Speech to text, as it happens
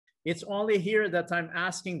It's only here that I'm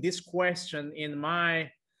asking this question in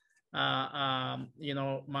my, my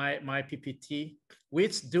PPT,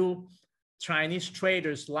 which do Chinese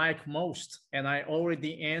traders like most? And I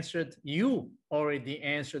already answered, you already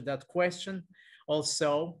answered that question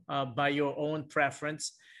also by your own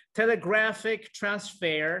preference. Telegraphic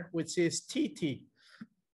transfer, which is TT.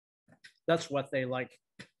 That's what they like.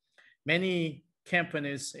 Many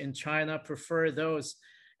companies in China prefer those,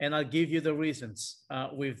 and I'll give you the reasons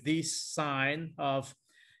with this sign of,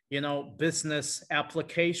 business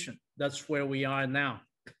application. That's where we are now.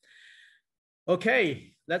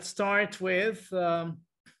 Okay, let's start with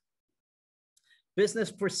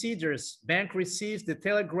business procedures. Bank receives the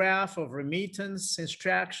telegraph of remittance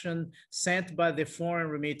instruction sent by the foreign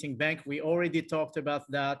remitting bank. We already talked about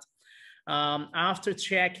that. After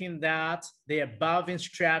checking that the above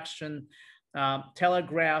instruction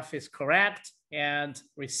telegraph is correct and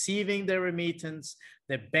receiving the remittance,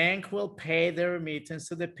 the bank will pay the remittance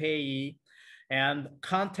to the payee and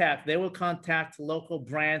they will contact local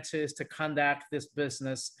branches to conduct this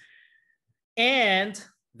business, and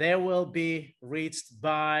they will be reached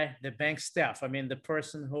by the bank staff. I mean, the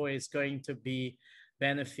person who is going to be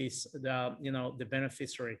the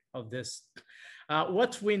beneficiary of this.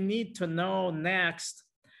 What we need to know next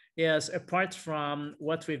is, apart from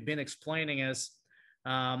what we've been explaining, is,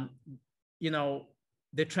 the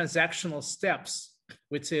transactional steps,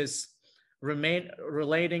 which is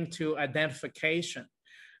relating to identification,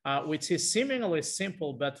 which is seemingly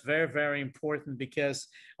simple, but very, very important because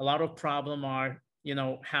a lot of problems are,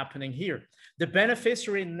 happening here. The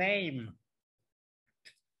beneficiary name.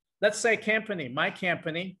 Let's say company, my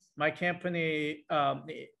company,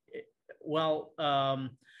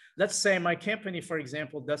 let's say my company, for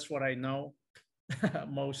example, that's what I know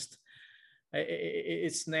most.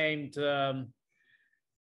 It's named, do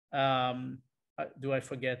I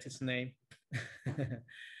forget its name?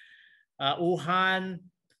 Wuhan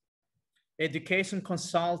Education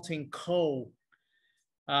Consulting Co.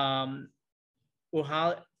 Wuhan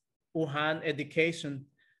Education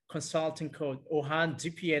Consulting Co. Wuhan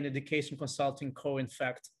GPN Education Consulting Co. In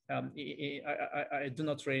fact, I do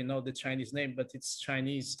not really know the Chinese name, but it's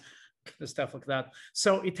Chinese, stuff like that.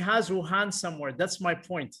 So it has Wuhan somewhere. That's my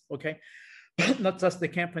point. Okay, not just the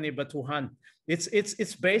company, but Wuhan.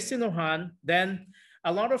 It's based in Wuhan. Then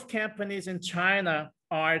a lot of companies in China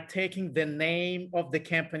are taking the name of the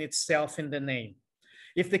company itself in the name.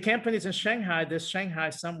 If the company is in Shanghai, there's Shanghai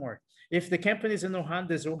somewhere. If the company is in Wuhan,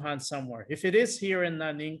 there's Wuhan somewhere. If it is here in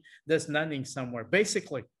Nanning, there's Nanning somewhere,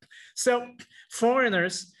 basically. So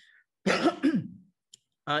foreigners,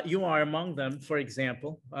 you are among them, for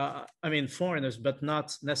example. I mean, foreigners, but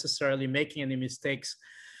not necessarily making any mistakes.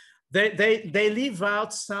 They leave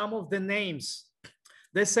out some of the names.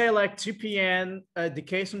 They say like GPN,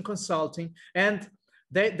 Education Consulting, and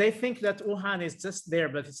they think that Wuhan is just there,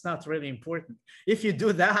 but it's not really important. If you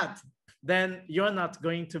do that, then you're not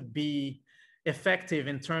going to be effective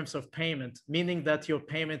in terms of payment, meaning that your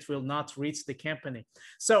payment will not reach the company.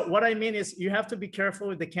 So what I mean is you have to be careful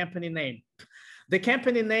with the company name. The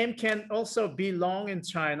company name can also be long in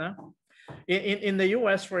China. In the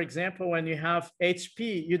US, for example, when you have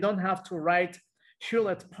HP, you don't have to write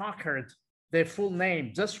Hewlett-Packard, the full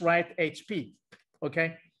name, just write HP,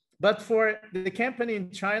 okay? But for the company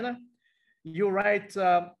in China, you write,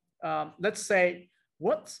 let's say,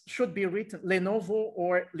 what should be written, Lenovo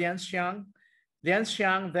or Lianxiang?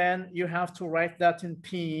 Lianxiang, then you have to write that in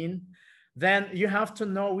Pinyin. Then you have to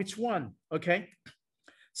know which one, okay?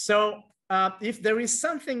 So if there is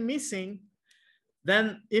something missing,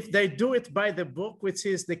 then if they do it by the book, which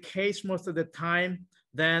is the case most of the time,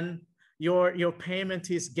 then your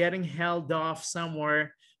payment is getting held off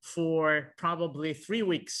somewhere for probably 3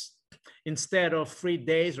 weeks instead of 3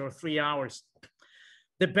 days or 3 hours.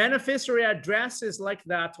 The beneficiary address is like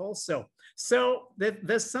that also. So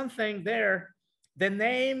there's something there. The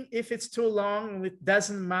name, if it's too long and it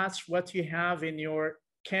doesn't match what you have in your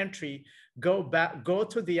country, go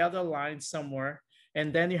to the other line somewhere,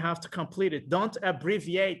 and then you have to complete it. Don't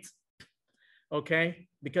abbreviate, okay?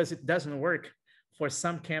 Because it doesn't work for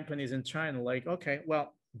some companies in China. Like, okay,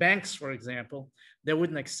 well, banks, for example, they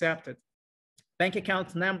wouldn't accept it. Bank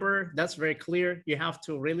account number, that's very clear. You have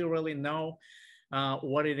to really, really know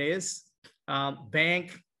what it is.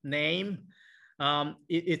 Bank name,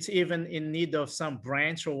 it's even in need of some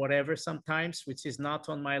branch or whatever sometimes, which is not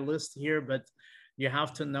on my list here, but you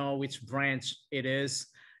have to know which branch it is.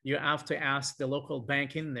 You have to ask the local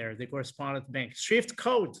bank in there, the correspondent bank. SWIFT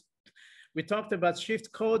code. We talked about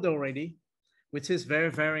SWIFT code already, which is very,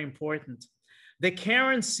 very important. The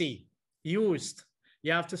currency used.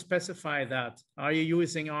 You have to specify that. Are you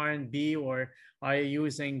using RMB or are you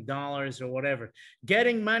using dollars or whatever?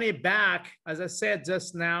 Getting money back, as I said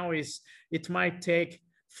just now, it might take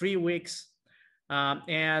 3 weeks.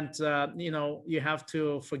 You know, you have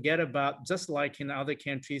to forget about, just like in other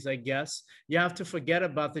countries, I guess, you have to forget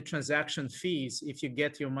about the transaction fees if you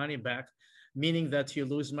get your money back, meaning that you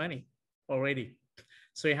lose money already.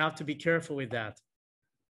 So you have to be careful with that.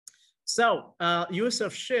 So use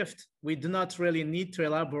of shift, we do not really need to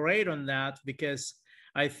elaborate on that because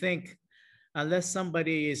I think unless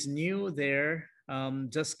somebody is new there,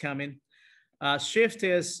 just coming, shift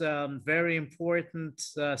is a very important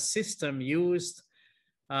system used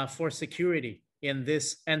for security in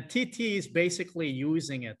this, and TT is basically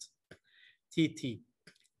using it. TT,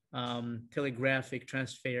 telegraphic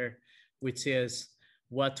transfer, which is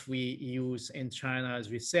what we use in China, as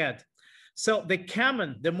we said. So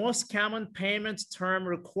the most common payment term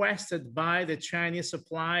requested by the Chinese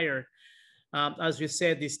supplier, as we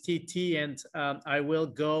said, is TT, and I will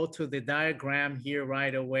go to the diagram here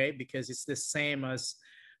right away because it's the same as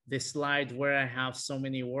the slide where I have so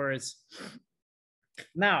many words.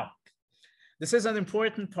 Now, this is an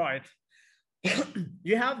important part.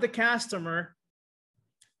 You have the customer,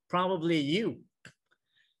 probably you,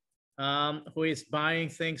 who is buying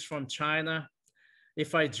things from China.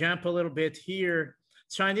 If I jump a little bit here,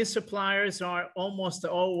 Chinese suppliers are almost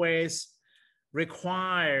always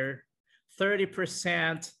require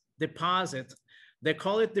 30% deposit. They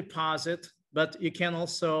call it deposit, but you can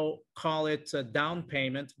also call it a down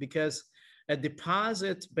payment, because a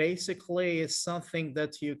deposit basically is something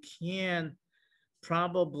that you can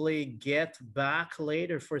probably get back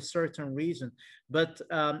later for a certain reason. But,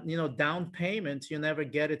 you know, down payment, you never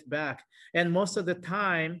get it back. And most of the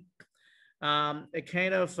time, a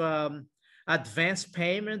kind of advance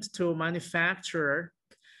payment to manufacturer,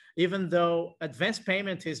 even though advance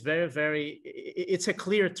payment is it's a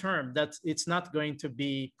clear term that it's not going to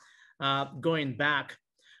be going back.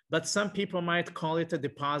 But some people might call it a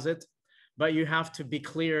deposit, but you have to be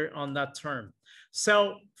clear on that term.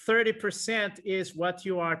 So 30% is what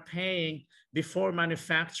you are paying before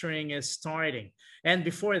manufacturing is starting. And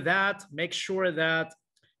before that, make sure that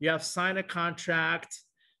you have signed a contract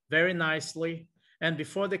very nicely. And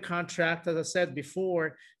before the contract, as I said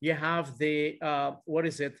before, you have the, what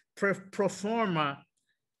is it? Pro forma.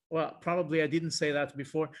 Well, probably I didn't say that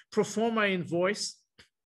before. Pro forma invoice,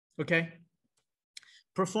 okay?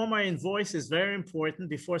 Pro forma invoice is very important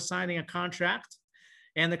before signing a contract.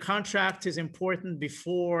 And the contract is important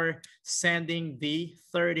before sending the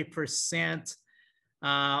 30%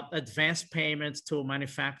 advance payment to a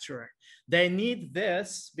manufacturer. They need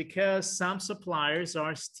this because some suppliers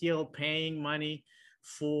are still paying money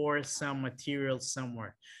for some material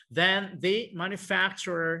somewhere. Then the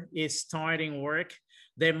manufacturer is starting work.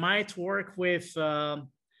 They might work with,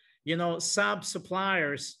 you know,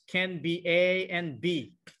 sub-suppliers, can be A and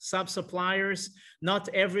B. Sub-suppliers, not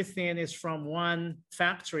everything is from one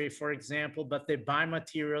factory, for example, but they buy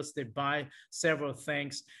materials, they buy several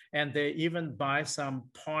things, and they even buy some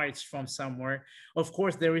parts from somewhere. Of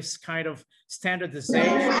course, there is kind of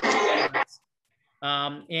standardization,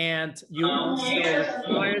 and you also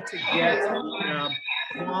require to get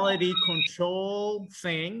quality control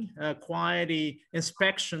thing, quality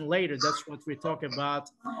inspection later. That's what we talk about.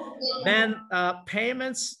 Then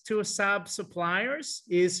payments to sub-suppliers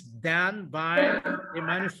is done by the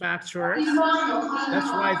manufacturers.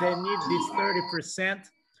 That's why they need this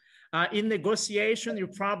 30%. In negotiation, you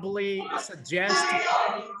probably suggest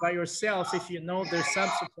by yourself if you know their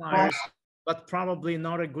sub-suppliers, but probably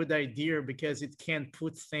not a good idea because it can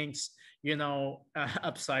put things, you know,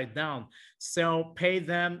 upside down. So pay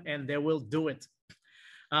them and they will do it.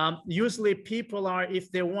 Usually people are,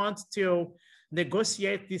 if they want to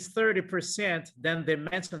negotiate this 30%, then they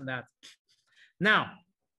mention that. Now,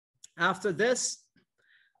 after this,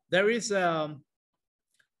 there is a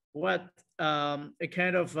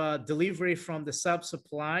kind of delivery from the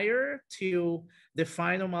sub-supplier to the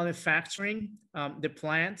final manufacturing, the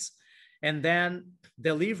plants, and then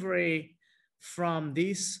delivery from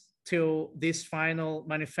this to this final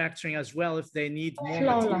manufacturing as well if they need more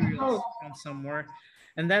materials from somewhere.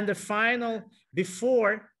 And then the final,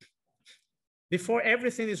 before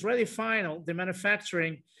everything is really final, the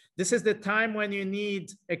manufacturing, this is the time when you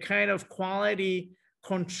need a kind of quality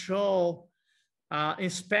control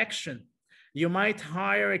inspection. You might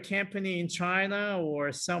hire a company in China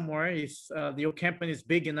or somewhere. If your company is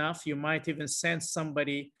big enough, you might even send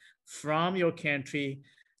somebody from your country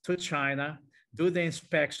to China, do the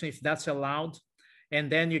inspection if that's allowed, and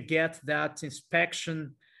then you get that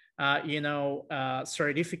inspection, you know,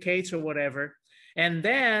 certificates or whatever. And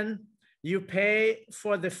then you pay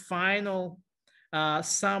for the final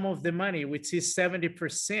sum of the money, which is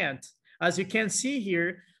 70%. As you can see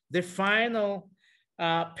here, the final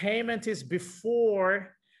payment is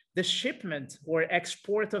before the shipment or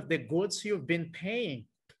export of the goods you've been paying.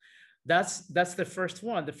 That's the first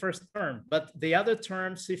one, the first term. But the other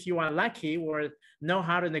terms, if you are lucky or know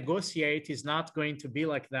how to negotiate, is not going to be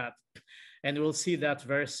like that. And we'll see that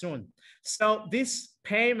very soon. So this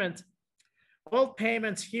payment, all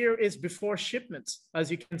payments here is before shipments, as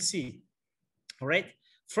you can see. All right.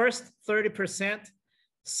 First 30%,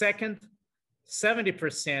 second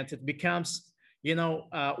 70%. It becomes,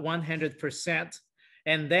 100%.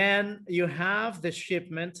 And then you have the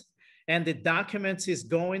shipment, and the documents is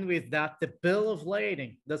going with that. The bill of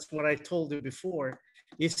lading, that's what I told you before,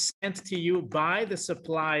 is sent to you by the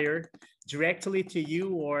supplier directly to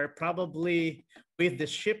you, or probably with the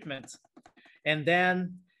shipment. And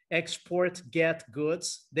then export get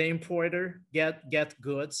goods, the importer get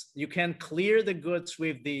goods. You can clear the goods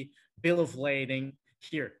with the bill of lading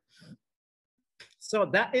here. So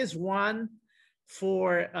that is one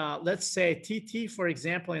for, let's say, TT, for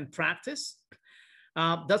example, in practice.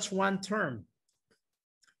 That's one term.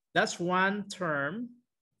 That's one term,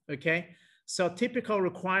 okay? So typical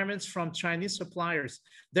requirements from Chinese suppliers.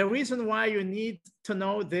 The reason why you need to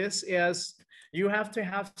know this is you have to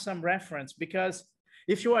have some reference, because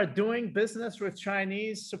if you are doing business with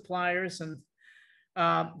Chinese suppliers and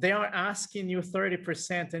they are asking you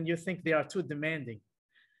 30% and you think they are too demanding,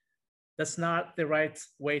 that's not the right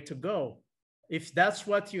way to go. If that's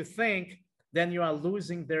what you think, then you are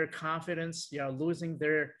losing their confidence, you are losing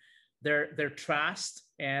their trust,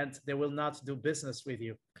 and they will not do business with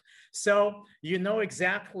you. So you know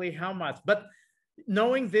exactly how much, but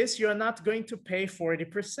knowing this, you're not going to pay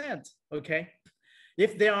 40%, okay?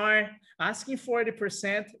 If they are asking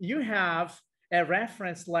 40%, you have a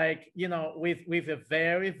reference like, with a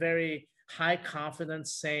very, very high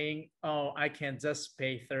confidence saying, oh, I can just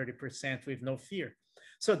pay 30% with no fear.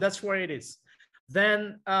 So that's where it is.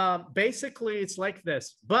 Then basically it's like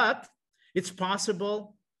this, but it's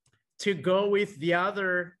possible to go with the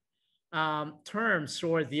other terms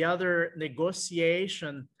or the other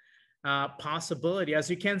negotiation possibility. As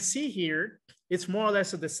you can see here, it's more or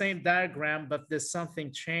less the same diagram, but there's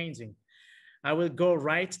something changing. I will go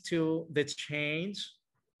right to the change.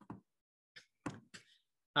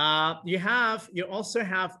 You also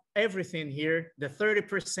have everything here, the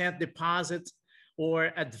 30% deposit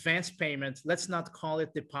or advance payment. Let's not call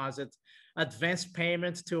it deposit, advance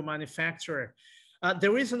payment to manufacturer.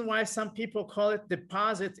 The reason why some people call it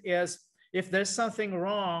deposit is if there's something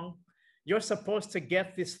wrong, you're supposed to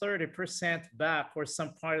get this 30% back or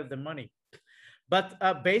some part of the money.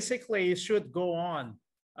 But basically, it should go on.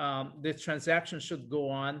 The transaction should go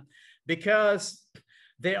on, because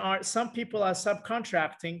some people are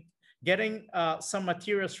subcontracting, getting some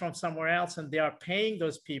materials from somewhere else, and they are paying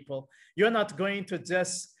those people. You're not going to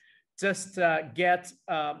just get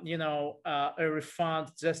a refund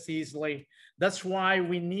just easily. That's why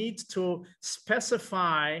we need to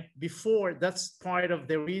specify before. That's part of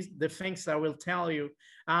the things I will tell you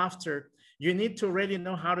after. You need to really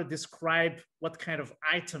know how to describe what kind of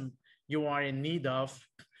item you are in need of,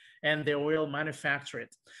 and they will manufacture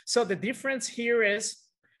it. So the difference here is,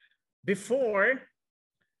 before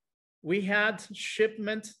we had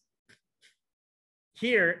shipment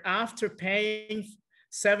here after paying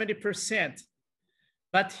 70%.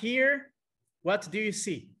 But here, what do you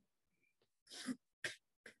see?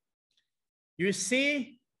 You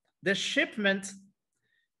see the shipment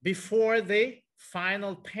before the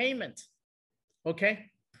final payment, okay?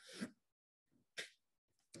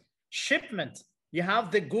 Shipment, you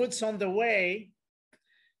have the goods on the way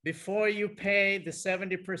before you pay the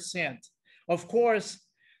 70%. Of course,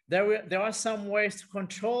 there are some ways to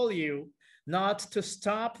control you not to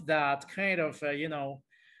stop that kind of,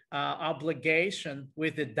 obligation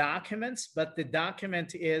with the documents, but the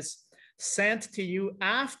document is sent to you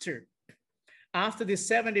after the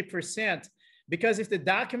 70%, because if the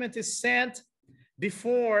document is sent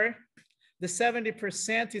before the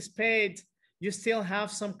 70% is paid, you still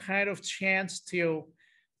have some kind of chance to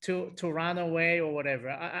run away or whatever.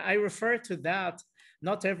 I refer to that.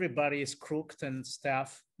 Not everybody is crooked and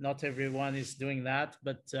stuff. Not everyone is doing that,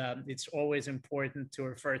 but it's always important to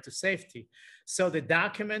refer to safety. So the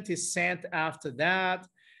document is sent after that,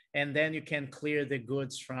 and then you can clear the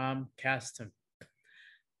goods from custom.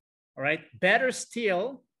 All right, better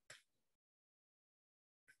still,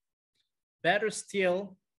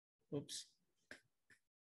 oops.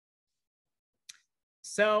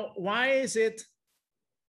 So why is it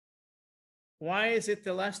why is it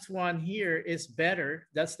the last one here is better?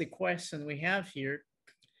 That's the question we have here.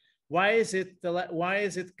 Why is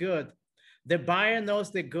it good? The buyer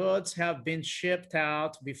knows the goods have been shipped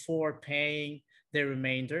out before paying the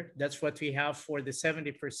remainder. That's what we have for the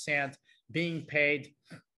 70% being paid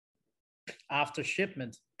after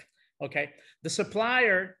shipment. Okay. The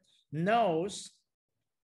supplier knows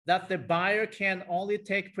that the buyer can only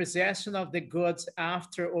take possession of the goods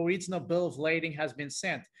after original bill of lading has been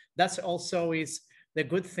sent. That's also is the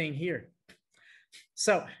good thing here.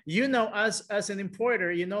 So, you know, as an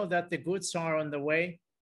importer, you know that the goods are on the way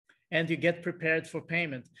and you get prepared for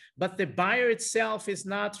payment. But the buyer itself is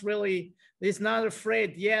not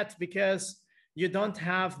afraid yet because you don't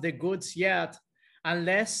have the goods yet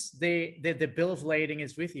unless the bill of lading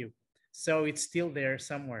is with you. So it's still there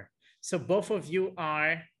somewhere. So both of you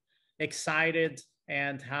are excited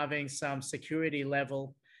and having some security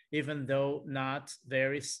level, even though not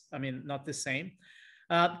the same.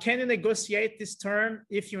 Can you negotiate this term?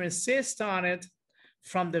 If you insist on it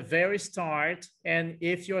from the very start, and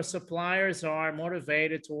if your suppliers are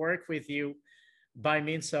motivated to work with you by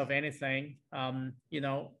means of anything,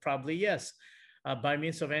 probably yes. By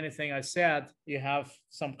means of anything I said, you have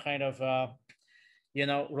some kind of,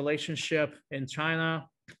 relationship in China.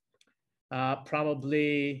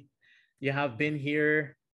 Probably you have been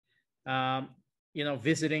here,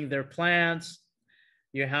 visiting their plants.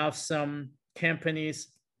 You have some companies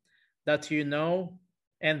that you know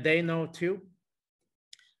and they know too,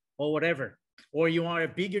 or whatever. Or you are a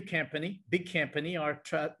big company are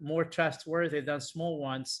more trustworthy than small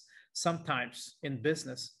ones sometimes in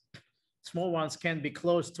business. Small ones can be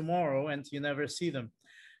closed tomorrow and you never see them.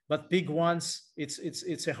 But big ones,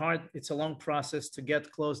 it's a long process to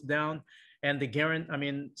get closed down. And the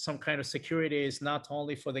guarantee, some kind of security is not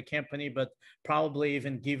only for the company, but probably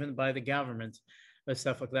even given by the government and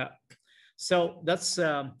stuff like that. So that's,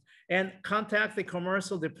 and contact the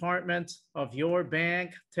commercial department of your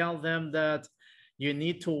bank. Tell them that you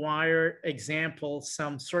need to wire, example,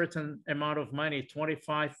 some certain amount of money,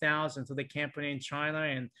 25,000 to the company in China,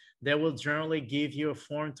 and they will generally give you a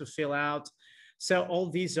form to fill out. So all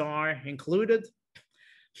these are included.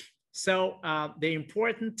 So the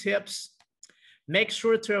important tips: make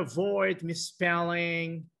sure to avoid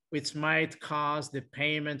misspelling, which might cause the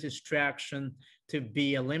payment instruction to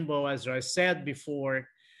be a limbo, as I said before.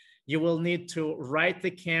 You will need to write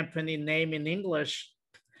the company name in English,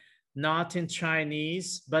 not in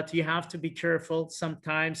Chinese, but you have to be careful.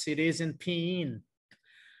 Sometimes it is in Pinyin,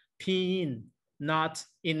 not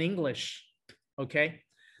in English, okay?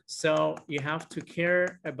 So you have to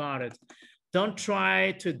care about it. Don't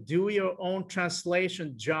try to do your own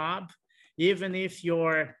translation job, even if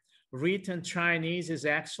your written Chinese is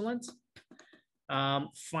excellent.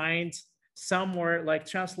 Find somewhere, like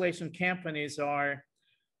translation companies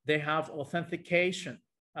they have authentication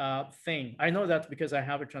thing. I know that because I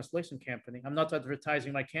have a translation company. I'm not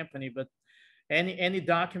advertising my company, but any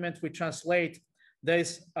document we translate,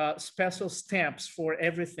 there's special stamps for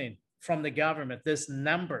everything from the government. This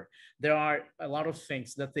number, there are a lot of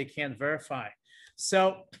things that they can verify.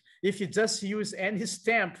 So if you just use any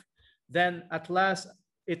stamp, then at last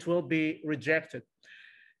it will be rejected.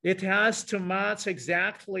 It has to match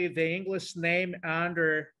exactly the English name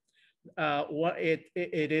under what it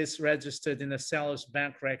is registered in the seller's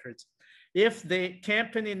bank records. If the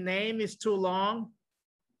company name is too long,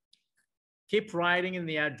 keep writing in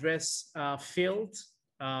the address field.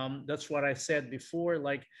 That's what I said before.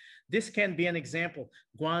 Like, this can be an example: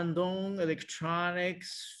 Guangdong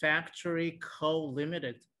Electronics Factory Co.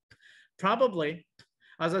 Limited. Probably,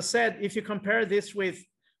 as I said, if you compare this with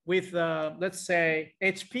let's say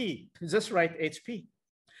HP, just write HP.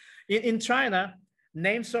 In China,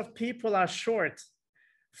 names of people are short.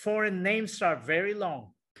 Foreign names are very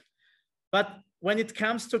long. But when it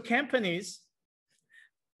comes to companies,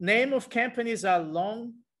 name of companies are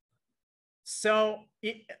long. So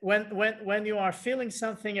when you are feeling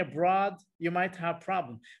something abroad, you might have a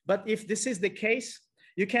problem. But if this is the case,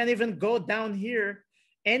 you can even go down here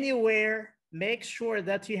anywhere. Make sure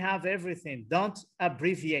that you have everything. Don't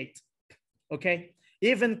abbreviate, okay?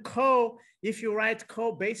 Even co, if you write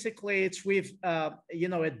co, basically it's with, a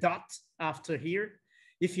dot after here.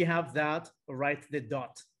 If you have that, write the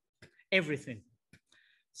dot, everything.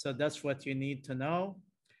 So that's what you need to know.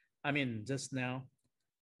 Just now.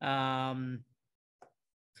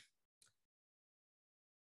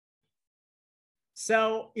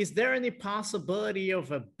 So is there any possibility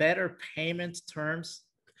of a better payment terms?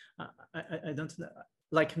 I don't know.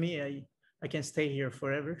 Like me, I can stay here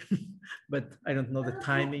forever, but I don't know the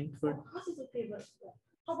timing for.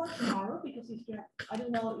 How about tomorrow? Because if you, I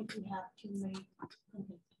don't know if you have to make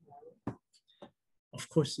content tomorrow. Of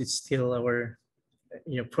course, it's still our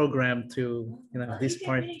program to this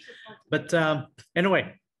part. But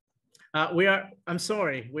anyway, I'm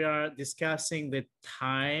sorry, we are discussing the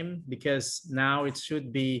time because now it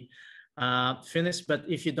should be finished. But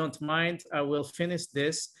if you don't mind, I will finish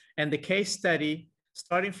this, and the case study,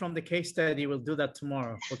 starting from the case study, we'll do that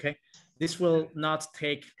tomorrow. Okay, this will not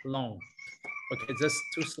take long. Okay, just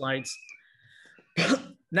 2 slides.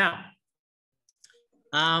 Now,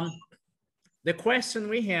 the question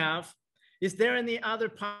we have, is there any other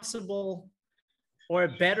possible or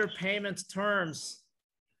better payment terms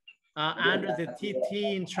under the TT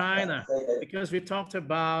in China? Because we talked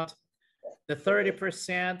about the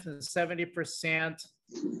 30% and 70%,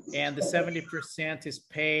 and the 70% is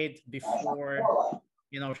paid before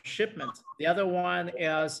shipment. The other one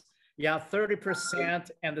is 30%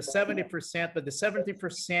 and the 70%, but the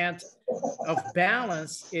 70% of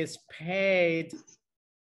balance is paid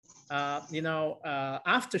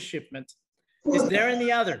after shipment. Is there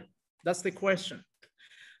any other? That's the question.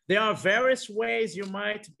 There are various ways you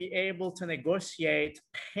might be able to negotiate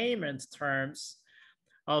payment terms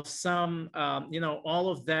of some, all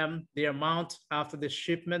of them. The amount after the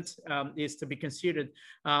shipment is to be considered.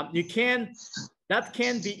 That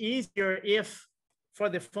can be easier if, for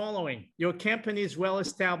the following, your company is well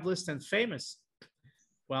established and famous.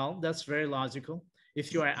 Well, that's very logical.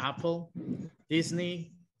 If you are Apple,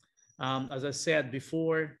 Disney, as I said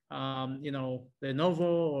before, Lenovo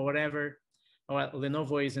or whatever. Well,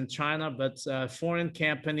 Lenovo is in China, but foreign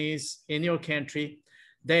companies in your country,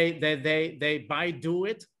 they Baidu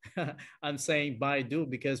it. I'm saying Baidu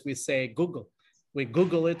because we say Google. We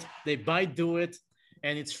Google it, they Baidu it,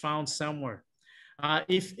 and it's found somewhere.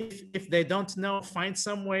 If they don't know, find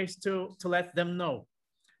some ways to let them know.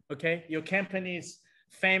 Okay, your company is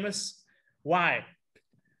famous. Why?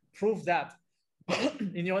 Prove that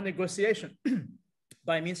in your negotiation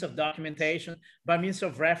by means of documentation, by means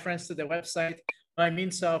of reference to the website, by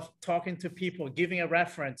means of talking to people, giving a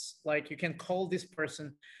reference, like you can call this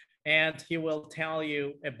person and he will tell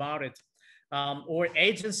you about it. Or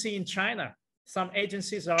agency in China. Some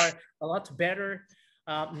agencies are a lot better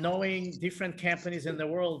knowing different companies in the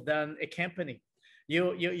world than a company.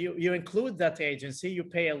 You include that agency, you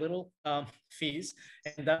pay a little fees,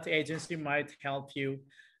 and that agency might help you,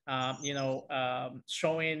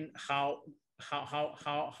 showing how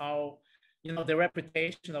the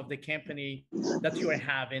reputation of the company that you are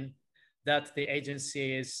having, that the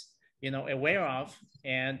agency is aware of,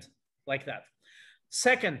 and like that.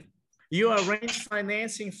 Second, you arrange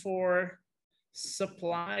financing for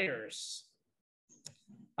suppliers.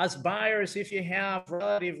 As buyers, if you have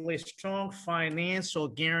relatively strong financial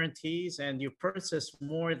guarantees and you purchase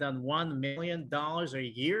more than $1 million a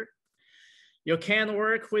year, you can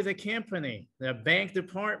work with a company, the bank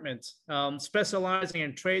department, specializing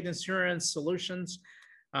in trade insurance solutions.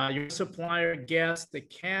 Your supplier gets the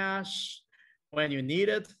cash when you need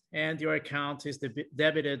it, and your account is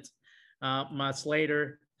debited much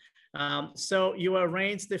later. So you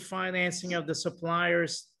arrange the financing of the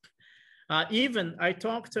suppliers. Even I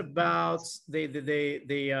talked about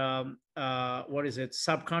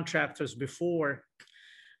subcontractors before.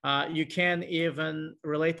 You can even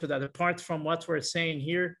relate to that. Apart from what we're saying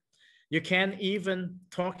here, you can even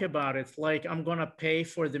talk about it like, I'm gonna pay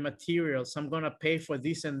for the materials, I'm gonna pay for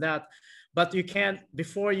this and that. But you can't,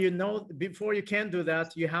 before you can do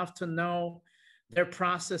that, you have to know their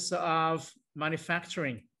process of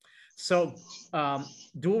manufacturing. So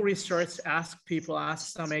do research, ask people,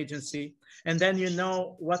 ask some agency, and then you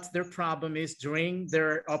know what their problem is during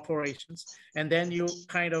their operations. And then you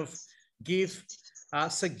kind of give a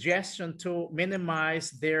suggestion to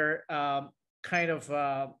minimize their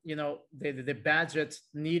the budget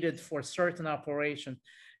needed for certain operation.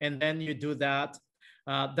 And then you do that.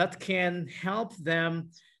 That can help them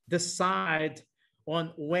decide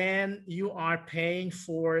on when you are paying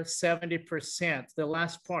for 70%, the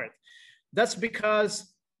last part. That's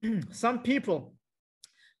because some people,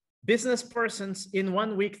 business persons, in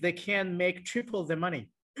 1 week, they can make triple the money.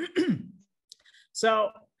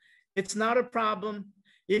 So it's not a problem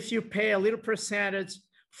if you pay a little percentage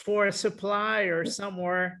for a supplier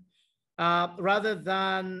somewhere, rather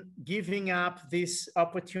than giving up this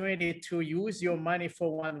opportunity to use your money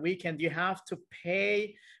for 1 week and you have to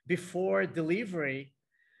pay before delivery.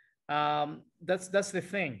 That's the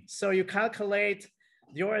thing. So you calculate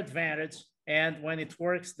your advantage, and when it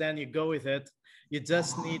works, then you go with it. You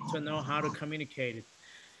just need to know how to communicate it.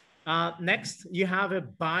 Next, you have a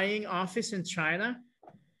buying office in China.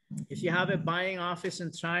 If you have a buying office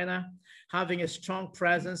in China, having a strong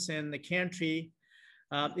presence in the country,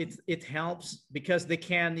 it helps because they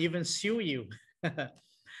can even sue you.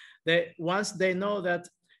 Once they know that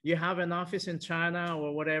you have an office in China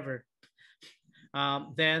or whatever,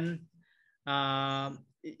 then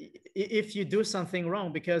if you do something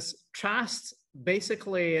wrong, because trust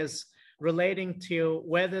basically is relating to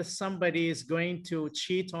whether somebody is going to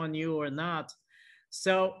cheat on you or not.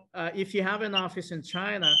 So if you have an office in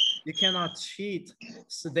China, you cannot cheat,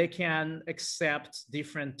 so they can accept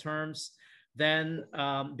different terms. Then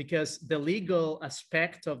because the legal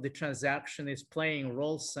aspect of the transaction is playing a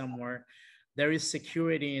role somewhere, there is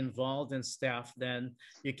security involved and stuff, then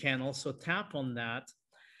you can also tap on that.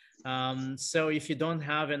 So if you don't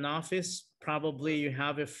have an office, probably you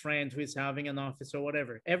have a friend who is having an office or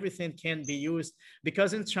whatever. Everything can be used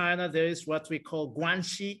because in China, there is what we call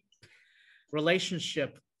guanxi.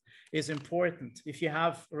 Relationship is important. If you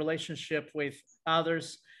have relationship with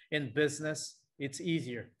others in business, it's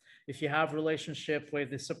easier. If you have relationship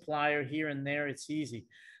with the supplier here and there, it's easy.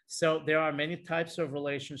 So there are many types of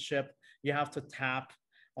relationship. You have to tap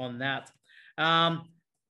on that.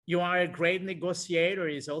 You are a great negotiator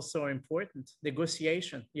is also important.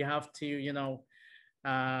 Negotiation. You have to, you know,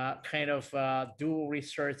 kind of do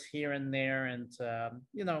research here and there, and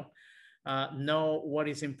you know what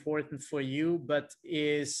is important for you, but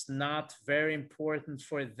is not very important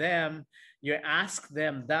for them. You ask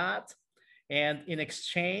them that, and in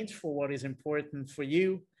exchange for what is important for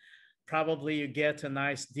you, probably you get a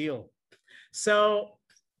nice deal. So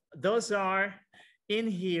those are in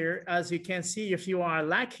here. As you can see, if you are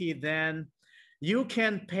lucky, then you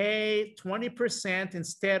can pay 20%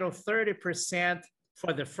 instead of 30%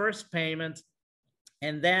 for the first payment,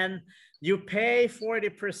 and then you pay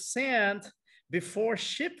 40% before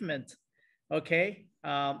shipment, okay?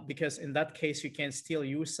 Because in that case, you can still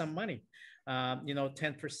use some money, you know,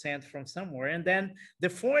 10% from somewhere. And then the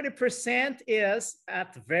 40% is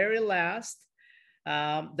at the very last.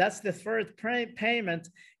 That's the third payment.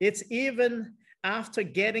 It's even after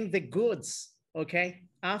getting the goods, okay?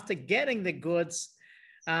 After getting the goods,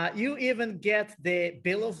 you even get the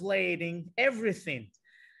bill of lading, everything.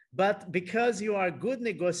 But because you are a good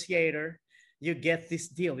negotiator, you get this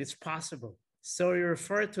deal. It's possible. So you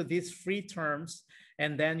refer to these free terms,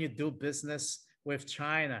 and then you do business with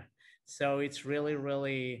China. So it's really,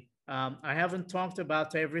 really, I haven't talked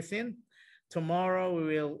about everything.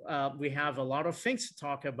 Tomorrow we have a lot of things to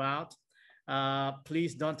talk about.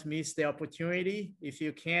 Please don't miss the opportunity if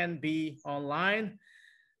you can be online.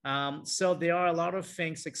 So there are a lot of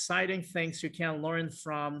things, exciting things you can learn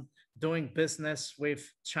from doing business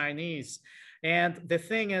with Chinese. And the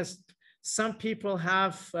thing is, some people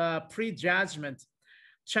have prejudgment.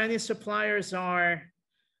 Chinese suppliers are,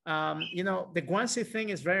 you know, the guanxi thing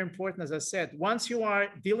is very important, as I said. Once you are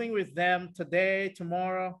dealing with them today,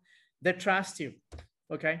 tomorrow, they trust you,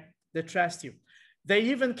 okay? They trust you. They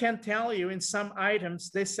even can tell you in some items,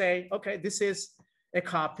 they say, okay, this is a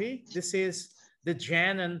copy. This is the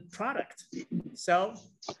genuine product. So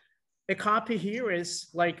a copy here is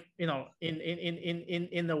like, you know,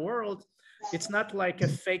 in the world, it's not like a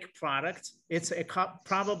fake product. It's a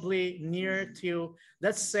probably near to,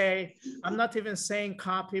 let's say, I'm not even saying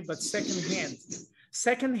copy, but secondhand.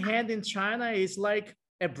 Secondhand in China is like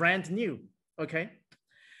a brand new, okay?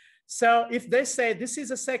 So if they say this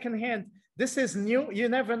is a secondhand, this is new, you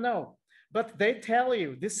never know. But they tell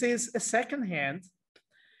you this is a secondhand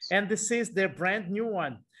and this is their brand new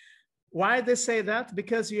one. Why they say that?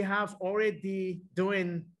 Because you have already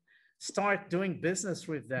start doing business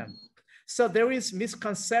with them. So there is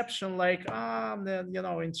misconception like, you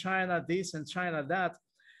know, in China this and China that.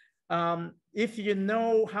 If you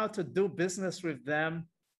know how to do business with them,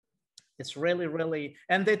 it's really, really,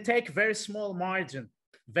 and they take very small margin,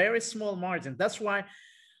 very small margin. That's why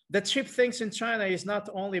the cheap things in China is not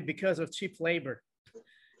only because of cheap labor.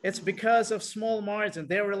 It's because of small margin.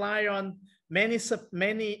 They rely on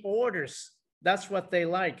many orders. That's what they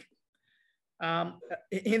like.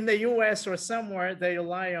 In the US or somewhere, they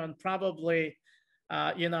rely on probably,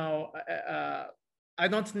 you know, I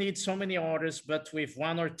don't need so many orders, but with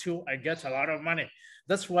one or two, I get a lot of money.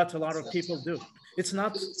 That's what a lot of people do. It's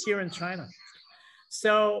not here in China.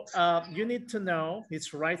 So you need to know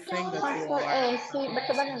it's the right thing that you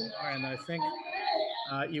are, and I think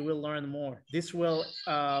you will learn more. This will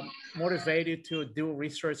motivate you to do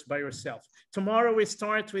research by yourself. Tomorrow we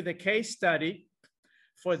start with a case study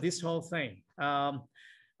for this whole thing.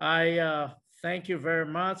 I thank you very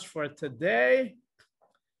much for today.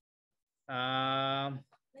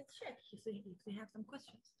 Let's check if we have some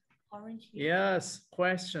questions. Orange here. Yes,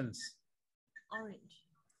 questions. Orange.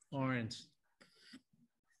 Orange.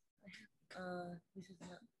 This is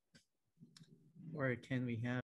not. Or can we have